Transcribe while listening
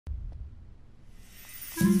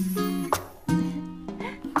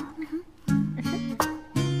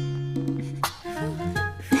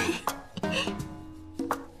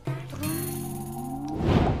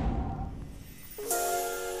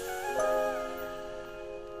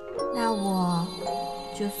那我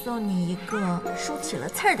就送你一个竖起了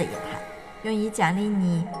刺儿的硬汉，用以奖励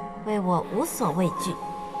你为我无所畏惧。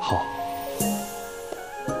好。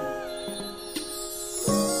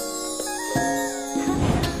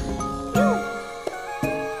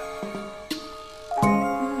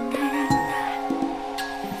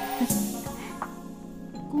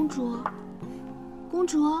公主，公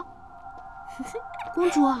主，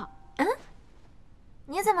公主。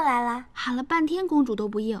你怎么来了？喊了半天，公主都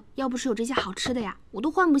不应。要不是有这些好吃的呀，我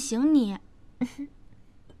都唤不醒你。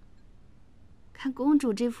看公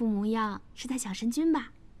主这副模样，是在想神君吧？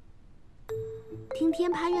听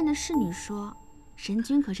天趴院的侍女说，神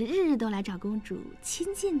君可是日日都来找公主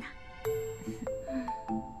亲近呢。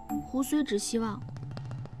胡虽只希望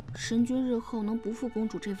神君日后能不负公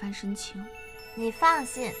主这番深情。你放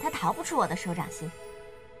心，他逃不出我的手掌心。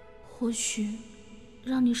或许，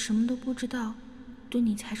让你什么都不知道，对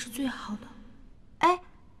你才是最好的。哎，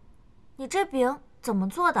你这饼怎么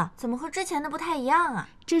做的？怎么和之前的不太一样啊？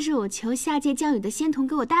这是我求下界教育的仙童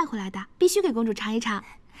给我带回来的，必须给公主尝一尝。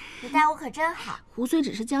你待我可真好。胡虽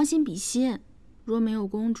只是将心比心，若没有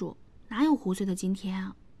公主，哪有胡虽的今天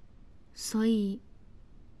啊？所以，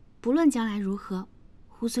不论将来如何，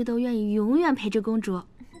胡虽都愿意永远陪着公主。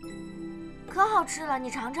可好吃了，你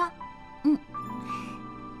尝尝。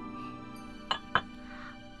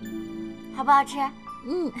好不好吃？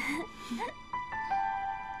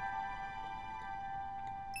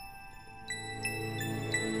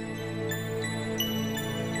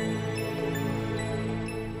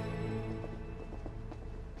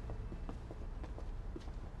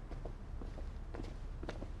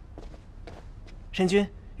神君，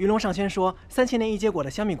鱼龙上仙说3000年一结果的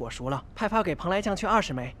香蜜果熟了，派发给蓬莱将去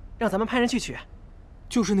20枚，让咱们派人去取。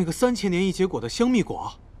就是那个3000年一结果的香蜜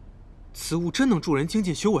果，此物真能助人精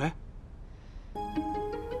进修为。对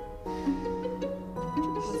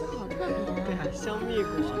啊，香蜜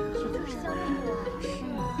果就是香蜜果，是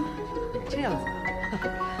吗？这样子啊，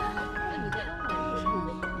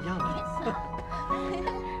一样的。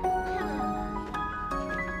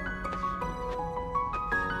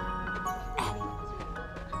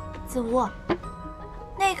子午，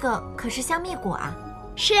那个可是香蜜果啊？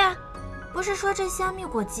是啊，不是说这香蜜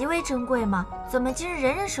果极为珍贵吗？怎么今日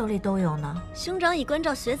人人手里都有呢？兄长以关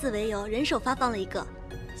照学子为由，人手发放了一个。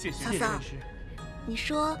谢谢嫂嫂，你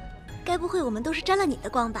说，该不会我们都是沾了你的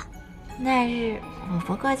光吧？那日我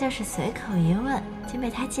不过就是随口一问，竟被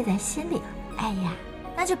他记在心里了。哎呀，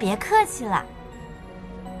那就别客气了。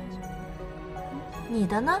你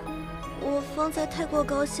的呢？我方才太过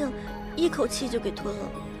高兴，一口气就给吞了，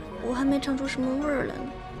我还没尝出什么味儿来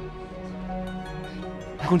呢。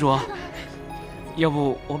公主，要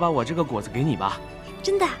不我把我这个果子给你吧？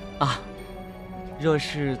真的啊！若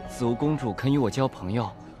是子午公主肯与我交朋友，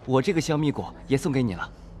我这个香蜜果也送给你了。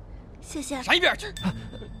谢谢。闪一边去！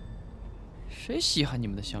谁稀罕你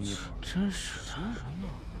们的香蜜果？真是的，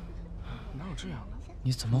哪有这样的？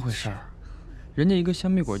你怎么回事？人家一个香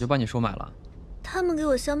蜜果就把你收买了？他们给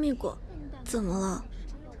我香蜜果，怎么了？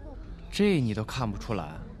这你都看不出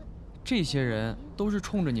来？这些人都是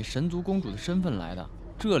冲着你神族公主的身份来的，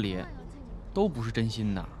这里都不是真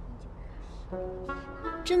心的。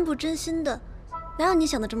真不真心的，哪有你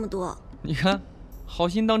想的这么多？你看，好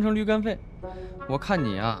心当成驴肝肺。我看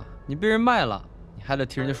你啊，你被人卖了，你还得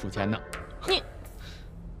替人家数钱呢。你，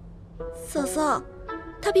嫂嫂，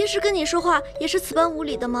他平时跟你说话也是此般无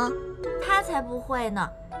礼的吗？他才不会呢，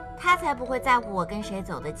他才不会在乎我跟谁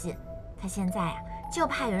走得近。他现在呀，就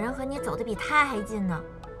怕有人和你走得比他还近呢。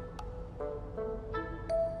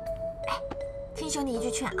哎，听兄弟一句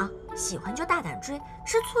劝啊，喜欢就大胆追，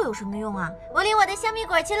吃醋有什么用啊？我领我的香蜜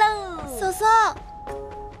果去喽。嫂嫂，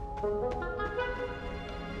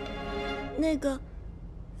那个，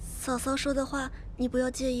嫂嫂说的话你不要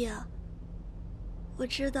介意啊。我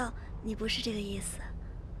知道你不是这个意思。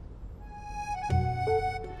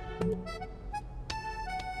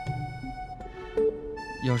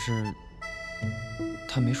要是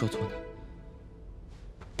他没说错呢？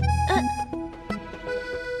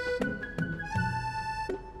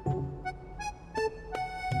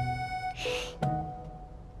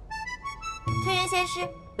推元仙师，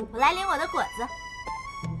我来领我的果子。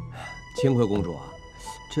清辉公主啊，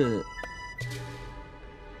这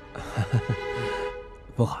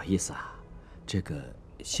不好意思啊，这个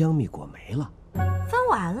香蜜果没了，分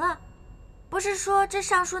完了。不是说这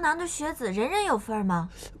尚书囊的学子人人有份吗？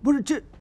不是这。